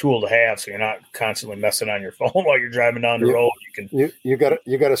fantastic tool to have, so you're not constantly messing on your phone while you're driving down the road. You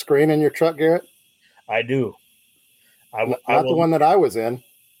got a screen in your truck, Garrett? I do. Not the one that I was in.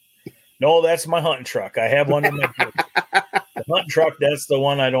 No, that's my hunting truck. I have one in my the hunting truck. That's the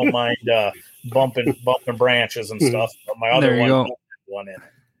one I don't mind bumping branches and stuff. But my other one in it.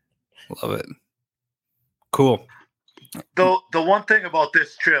 Love it. Cool. The one thing about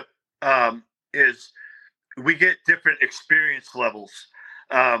this trip is we get different experience levels.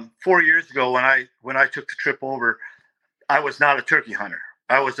 4 years ago, when I took the trip over, I was not a turkey hunter.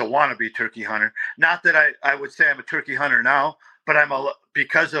 I was a wannabe turkey hunter. Not that I would say I'm a turkey hunter now, but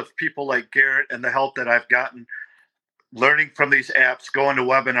because of people like Garrett and the help that I've gotten, learning from these apps, going to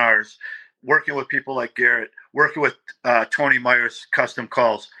webinars, working with people like Garrett, working with Tony Myers Custom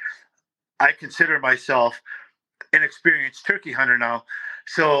Calls. I consider myself an experienced turkey hunter now.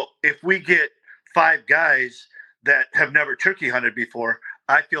 So if we get 5 guys that have never turkey hunted before,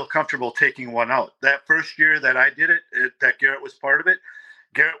 I feel comfortable taking one out. That first year that I did it, that Garrett was part of it,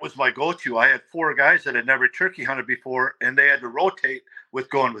 Garrett was my go-to. I had 4 guys that had never turkey hunted before, and they had to rotate with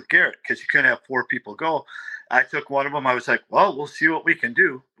going with Garrett because you couldn't have 4 people go. I took one of them. I was like, well, we'll see what we can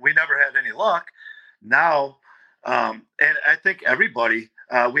do. We never had any luck. Now, and I think everybody,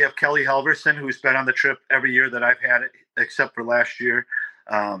 we have Kelly Halverson, who's been on the trip every year that I've had it, except for last year,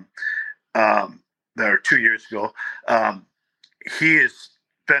 or 2 years ago. He is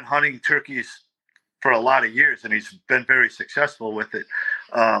been hunting turkeys for a lot of years, and he's been very successful with it.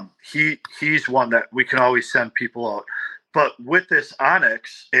 He's one that we can always send people out. But with this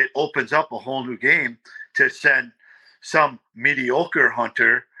onX, it opens up a whole new game to send some mediocre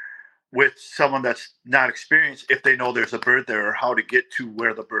hunter with someone that's not experienced if they know there's a bird there or how to get to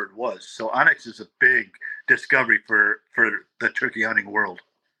where the bird was. So onX is a big discovery for the turkey hunting world.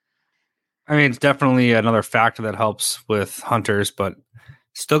 I mean, it's definitely another factor that helps with hunters, but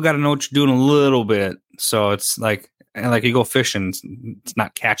still got to know what you're doing a little bit. So it's like you go fishing, it's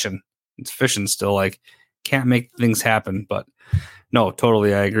not catching, it's fishing still. Like, can't make things happen. But no,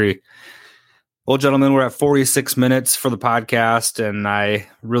 totally, I agree. Well, gentlemen, we're at 46 minutes for the podcast, and I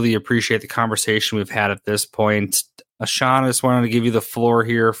really appreciate the conversation we've had at this point. Sean, I just wanted to give you the floor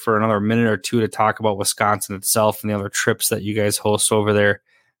here for another minute or two to talk about Wisconsin itself and the other trips that you guys host over there.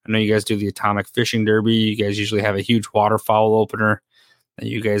 I know you guys do the Atomic Fishing Derby. You guys usually have a huge waterfowl opener that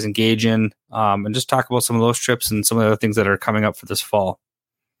you guys engage in, and just talk about some of those trips and some of the other things that are coming up for this fall.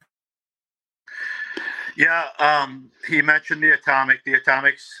 Yeah, he mentioned the Atomic. The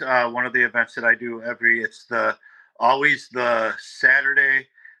Atomic's one of the events that I do it's always the Saturday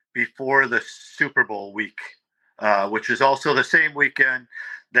before the Super Bowl week, which is also the same weekend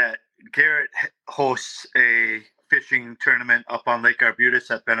that Garrett hosts a fishing tournament up on Lake Arbutus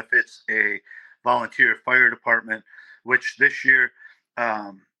that benefits a volunteer fire department, which this year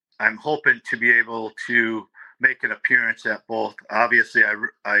I'm hoping to be able to make an appearance at both. Obviously,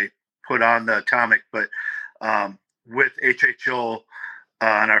 I put on the Atomic, but with HHO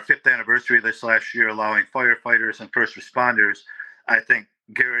on our 5th anniversary this last year, allowing firefighters and first responders, I think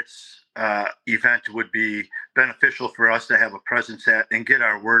Garrett's event would be beneficial for us to have a presence at and get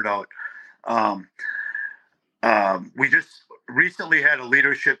our word out. We just recently had a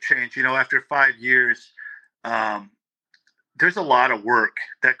leadership change. After 5 years, there's a lot of work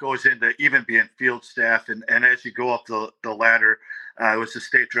that goes into even being field staff. And as you go up the ladder, I was the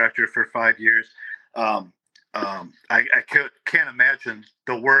state director for 5 years. I can't imagine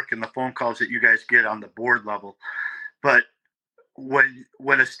the work and the phone calls that you guys get on the board level. But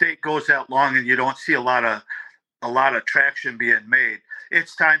when a state goes that long and you don't see a lot of traction being made,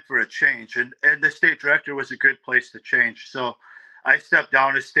 it's time for a change. And the state director was a good place to change. So I stepped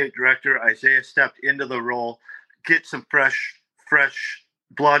down as state director. Isaiah stepped into the role, get some fresh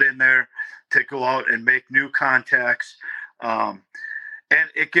blood in there to go out and make new contacts. And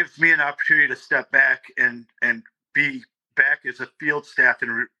it gives me an opportunity to step back and be back as a field staff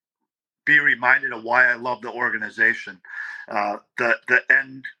and be reminded of why I love the organization. The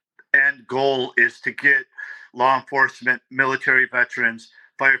end goal is to get law enforcement, military veterans,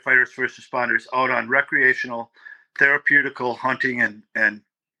 firefighters, first responders out on recreational, therapeutical hunting and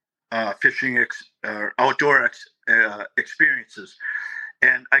fishing outdoor experiences.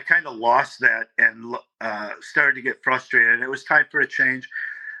 And I kind of lost that and started to get frustrated. And it was time for a change.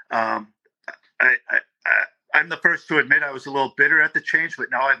 I'm the first to admit I was a little bitter at the change, but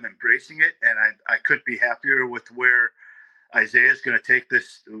now I'm embracing it. And I couldn't be happier with where Isaiah is going to take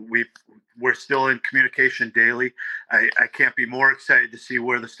this. We're still in communication daily. I can't be more excited to see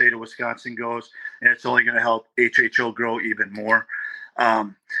where the state of Wisconsin goes. And it's only going to help HHO grow even more.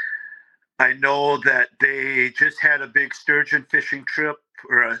 I know that they just had a big sturgeon fishing trip,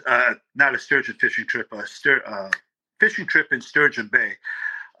 or not a sturgeon fishing trip, a fishing trip in Sturgeon Bay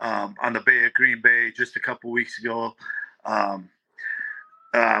on the Bay of Green Bay just a couple weeks ago.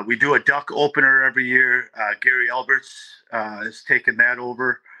 We do a duck opener every year. Gary Alberts has taken that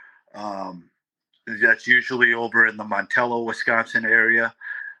over. That's usually over in the Montello, Wisconsin area.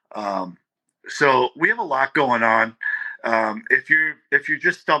 So we have a lot going on. If you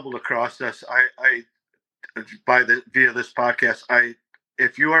just stumbled across us, via this podcast,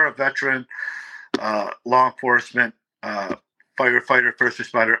 if you are a veteran, law enforcement, firefighter, first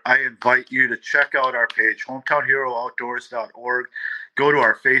responder, I invite you to check out our page, hometownherooutdoors.org. Go to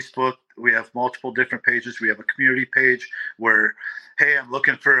our Facebook. We have multiple different pages. We have a community page where, hey, I'm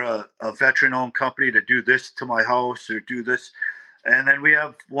looking for a veteran-owned company to do this to my house or do this. And then we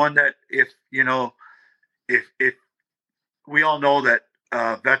have one that if we all know that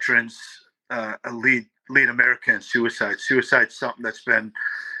veterans lead America in suicide. Suicide's something that's been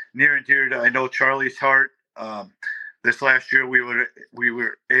near and dear to, I know, Charlie's heart. This last year, we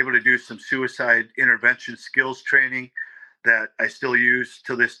were able to do some suicide intervention skills training that I still use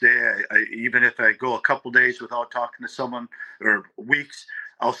to this day. Even if I go a couple days without talking to someone or weeks,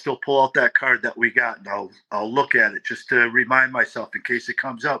 I'll still pull out that card that we got and I'll look at it just to remind myself in case it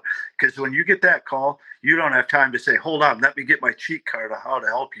comes up. Because when you get that call, you don't have time to say, hold on, let me get my cheat card on how to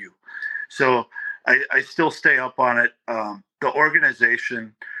help you. So I still stay up on it. the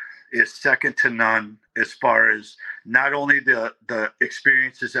organization is second to none as far as not only the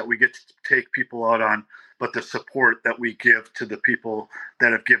experiences that we get to take people out on, but the support that we give to the people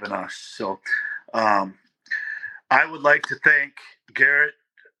that have given us. So I would like to thank Garrett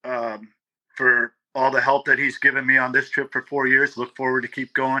for all the help that he's given me on this trip for 4 years. Look forward to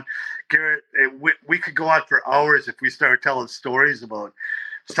keep going. Garrett, we could go on for hours if we start telling stories about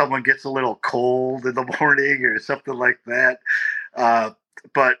someone gets a little cold in the morning or something like that.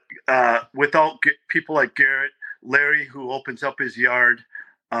 But without people like Garrett, Larry, who opens up his yard,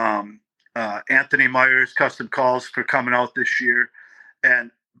 Anthony Myers, Custom Calls, for coming out this year.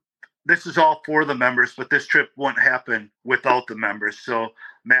 And this is all for the members, but this trip wouldn't happen without the members. So,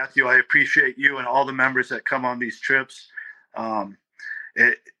 Matthew, I appreciate you and all the members that come on these trips. And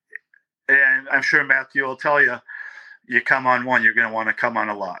I'm sure Matthew will tell you, you come on one, you're going to want to come on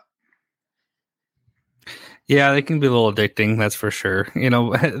a lot. Yeah, they can be a little addicting. That's for sure.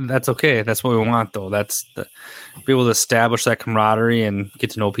 That's okay. That's what we want, though. That's be able to establish that camaraderie and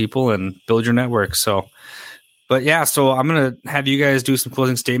get to know people and build your network. So, but yeah, so I'm going to have you guys do some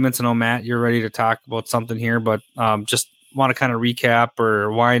closing statements. I know, Matt, you're ready to talk about something here, but just want to kind of recap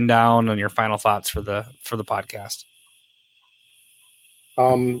or wind down on your final thoughts for the podcast.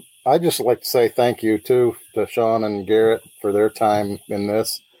 I'd just like to say thank you to Sean and Garrett for their time in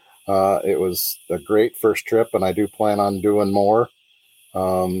this. It was a great first trip, and I do plan on doing more.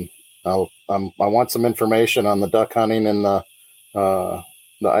 I want some information on the duck hunting and the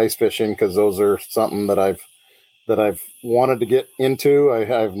ice fishing, because those are something that I've wanted to get into.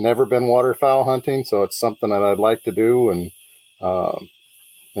 I've never been waterfowl hunting, so it's something that I'd like to do.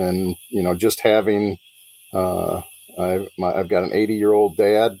 And just having I've got an 80-year-old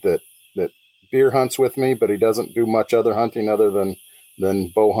dad that deer hunts with me, but he doesn't do much other hunting other than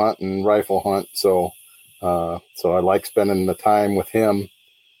bow hunt and rifle hunt. So I like spending the time with him,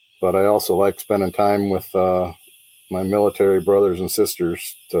 but I also like spending time with my military brothers and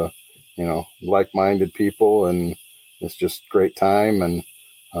sisters, to, like-minded people. And it's just great time. And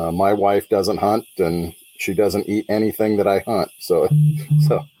my wife doesn't hunt, and she doesn't eat anything that I hunt. So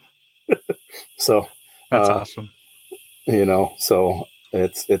that's awesome. So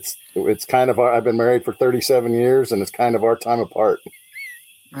it's kind of I've been married for 37 years, and it's kind of our time apart.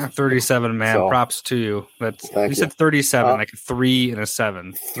 37, man. So, props to you. You said 37, like a 3 and a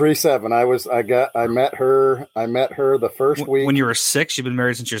 7. 3-7. I met her the first week when you were 6. You've been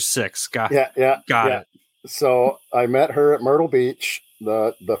married since you're 6. Got it. So I met her at Myrtle Beach.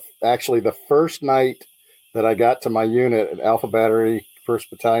 Actually the first night that I got to my unit at Alpha Battery, 1st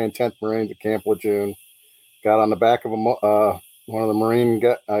Battalion, 10th Marines at Camp Lejeune. Got on the back of one of the Marine.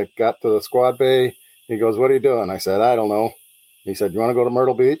 I got to the squad bay. He goes, "What are you doing?" I said, "I don't know." He said, "You want to go to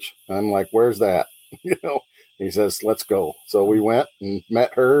Myrtle Beach?" I'm like, "Where's that?" He says, "Let's go." So we went and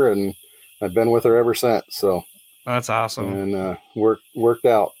met her, and I've been with her ever since. So that's awesome. And worked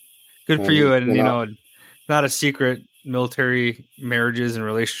out. Good for you. And not a secret, military marriages and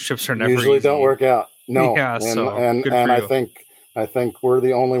relationships are never usually easy. Don't work out. No. Yeah. And I think we're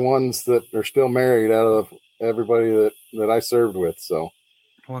the only ones that are still married out of everybody that I served with. So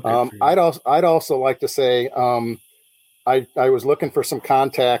I'd also like to say, I was looking for some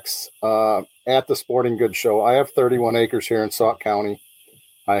contacts at the Sporting Goods Show. I have 31 acres here in Sauk County.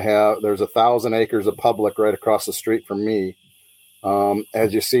 There's 1,000 acres of public right across the street from me.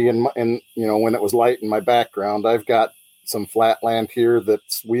 As you see in when it was light in my background, I've got some flat land here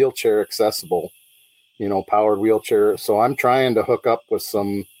that's wheelchair accessible, powered wheelchair. So I'm trying to hook up with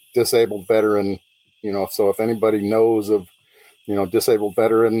some disabled veteran, so if anybody knows of, disabled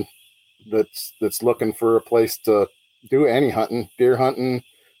veteran that's looking for a place to do any hunting, deer hunting.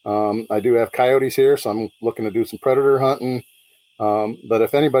 I do have coyotes here, so I'm looking to do some predator hunting. But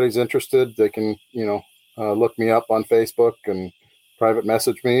if anybody's interested, they can, look me up on Facebook and private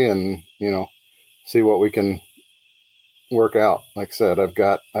message me, and, see what we can work out. Like I said, I've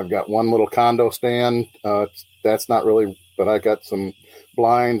got one little condo stand. That's not really, but I got some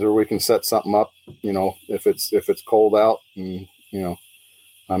blinds, or we can set something up, if it's cold out, and,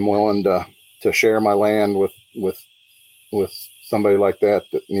 I'm willing to share my land with somebody like that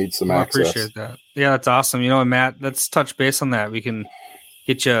needs some access. I appreciate that. Yeah, that's awesome. And Matt, let's touch base on that. We can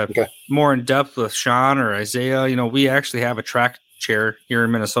get you more in depth with Sean or Isaiah. We actually have a track chair here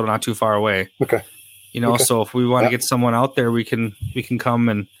in Minnesota, not too far away. Okay. So if we want to get someone out there, we can come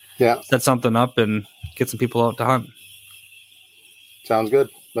and set something up and get some people out to hunt. Sounds good.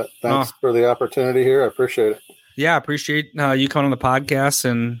 But thanks for the opportunity here. I appreciate it. Yeah, I appreciate you coming on the podcast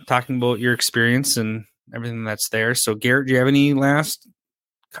and talking about your experience and everything that's there. So, Garrett, do you have any last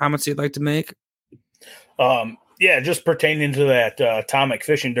comments you'd like to make? Yeah, just pertaining to that Atomic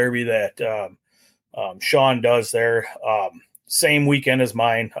Fishing Derby that Sean does there. Same weekend as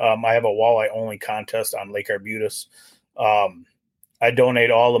mine. I have a walleye only contest on Lake Arbutus. I donate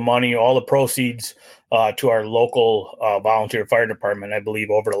all the money, all the proceeds to our local volunteer fire department. I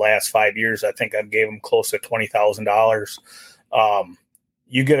believe over the last 5 years, I think I've gave them close to $20,000.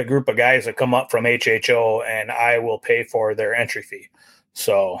 You get a group of guys that come up from HHO, and I will pay for their entry fee.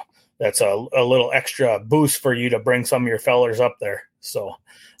 So that's a little extra boost for you to bring some of your fellers up there. So,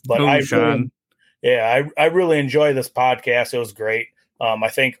 but Sean. I really enjoy this podcast. It was great. I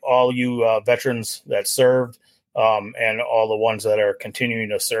thank all you veterans that served and all the ones that are continuing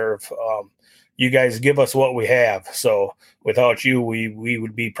to serve. You guys give us what we have. So without you, we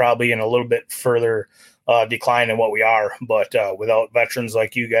would be probably in a little bit further decline than what we are. But without veterans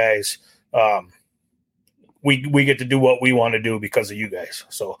like you guys, we get to do what we want to do because of you guys.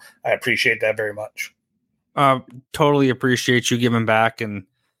 So I appreciate that very much. Totally appreciate you giving back and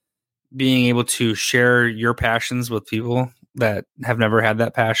being able to share your passions with people that have never had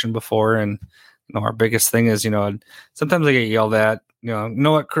that passion before. And, our biggest thing is, sometimes I get yelled at, you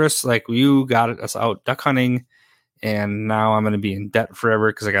know what, Chris, like you got us out duck hunting and now I'm going to be in debt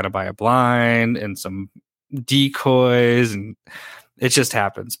forever because I got to buy a blind and some decoys and it just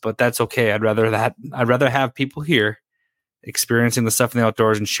happens, but that's okay. I'd rather have people here experiencing the stuff in the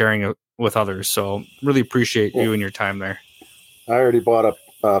outdoors and sharing it with others. So really appreciate you and your time there. I already bought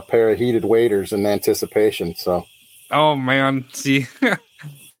a pair of heated waders in anticipation. So, oh man, see,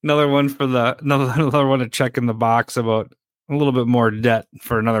 another one to check in the box about a little bit more debt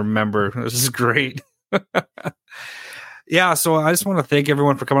for another member. This is great. Yeah. So I just want to thank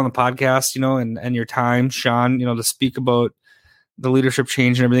everyone for coming on the podcast, and your time, Sean, to speak about the leadership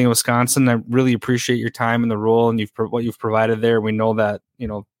change and everything in Wisconsin. I really appreciate your time and the role and what you've provided there. We know that,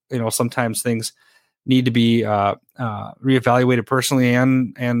 sometimes things need to be reevaluated personally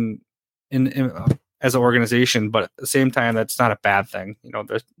and in as an organization, but at the same time, that's not a bad thing.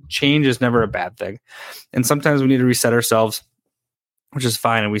 The change is never a bad thing. And sometimes we need to reset ourselves, which is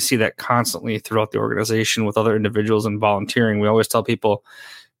fine. And we see that constantly throughout the organization with other individuals and volunteering. We always tell people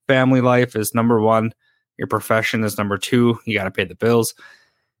family life is number one. Your profession is number two. You got to pay the bills.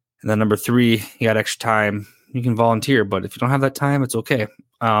 And then number three, you got extra time. You can volunteer, but if you don't have that time, it's okay.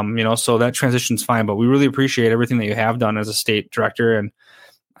 So that transition's fine, but we really appreciate everything that you have done as a state director. And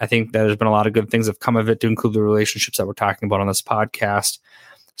I think that there's been a lot of good things that have come of it, to include the relationships that we're talking about on this podcast.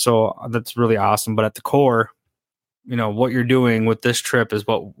 So that's really awesome. But at the core, what you're doing with this trip is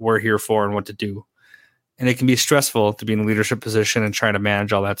what we're here for and what to do. And it can be stressful to be in a leadership position and trying to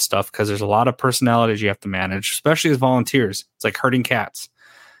manage all that stuff because there's a lot of personalities you have to manage, especially as volunteers. It's like herding cats.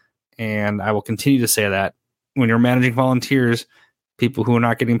 And I will continue to say that when you're managing volunteers, people who are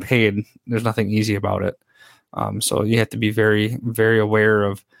not getting paid, there's nothing easy about it. So you have to be very, very aware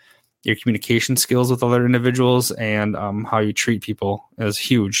of your communication skills with other individuals and how you treat people is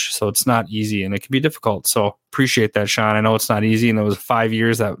huge. So it's not easy and it can be difficult. So appreciate that, Sean. I know it's not easy, and it was 5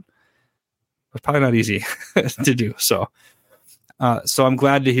 years that was probably not easy to do. So I'm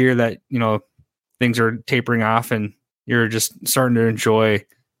glad to hear that, things are tapering off and you're just starting to enjoy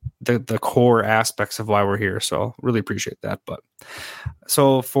the core aspects of why we're here. So really appreciate that. But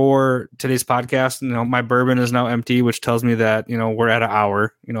so for today's podcast, my bourbon is now empty, which tells me that, we're at an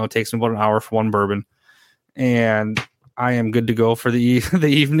hour. It takes me about an hour for one bourbon, and I am good to go for the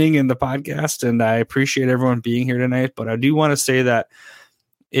evening and the podcast. And I appreciate everyone being here tonight. But I do want to say that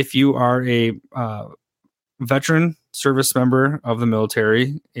if you are a veteran service member of the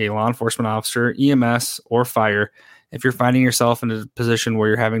military, a law enforcement officer, EMS, or fire, if you're finding yourself in a position where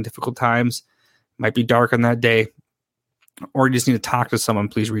you're having difficult times, might be dark on that day, or you just need to talk to someone,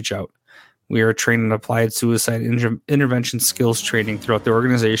 please reach out. We are trained in applied suicide intervention skills training throughout the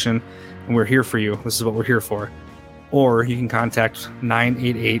organization, and we're here for you. This is what we're here for. Or you can contact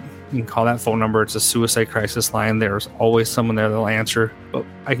 988. You can call that phone number. It's a suicide crisis line. There's always someone there that will answer, but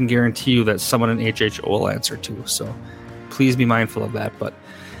I can guarantee you that someone in HHO will answer too. So please be mindful of that. But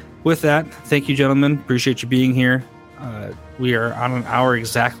with that, thank you, gentlemen. Appreciate you being here. We are on an hour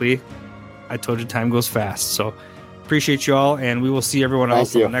exactly. I told you time goes fast. So appreciate you all, and we will see everyone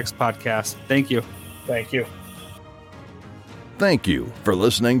else on the next podcast. Thank you. Thank you. Thank you for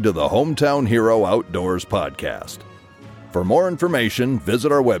listening to the Hometown Hero Outdoors podcast. For more information,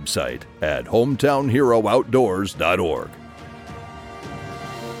 visit our website at hometownherooutdoors.org.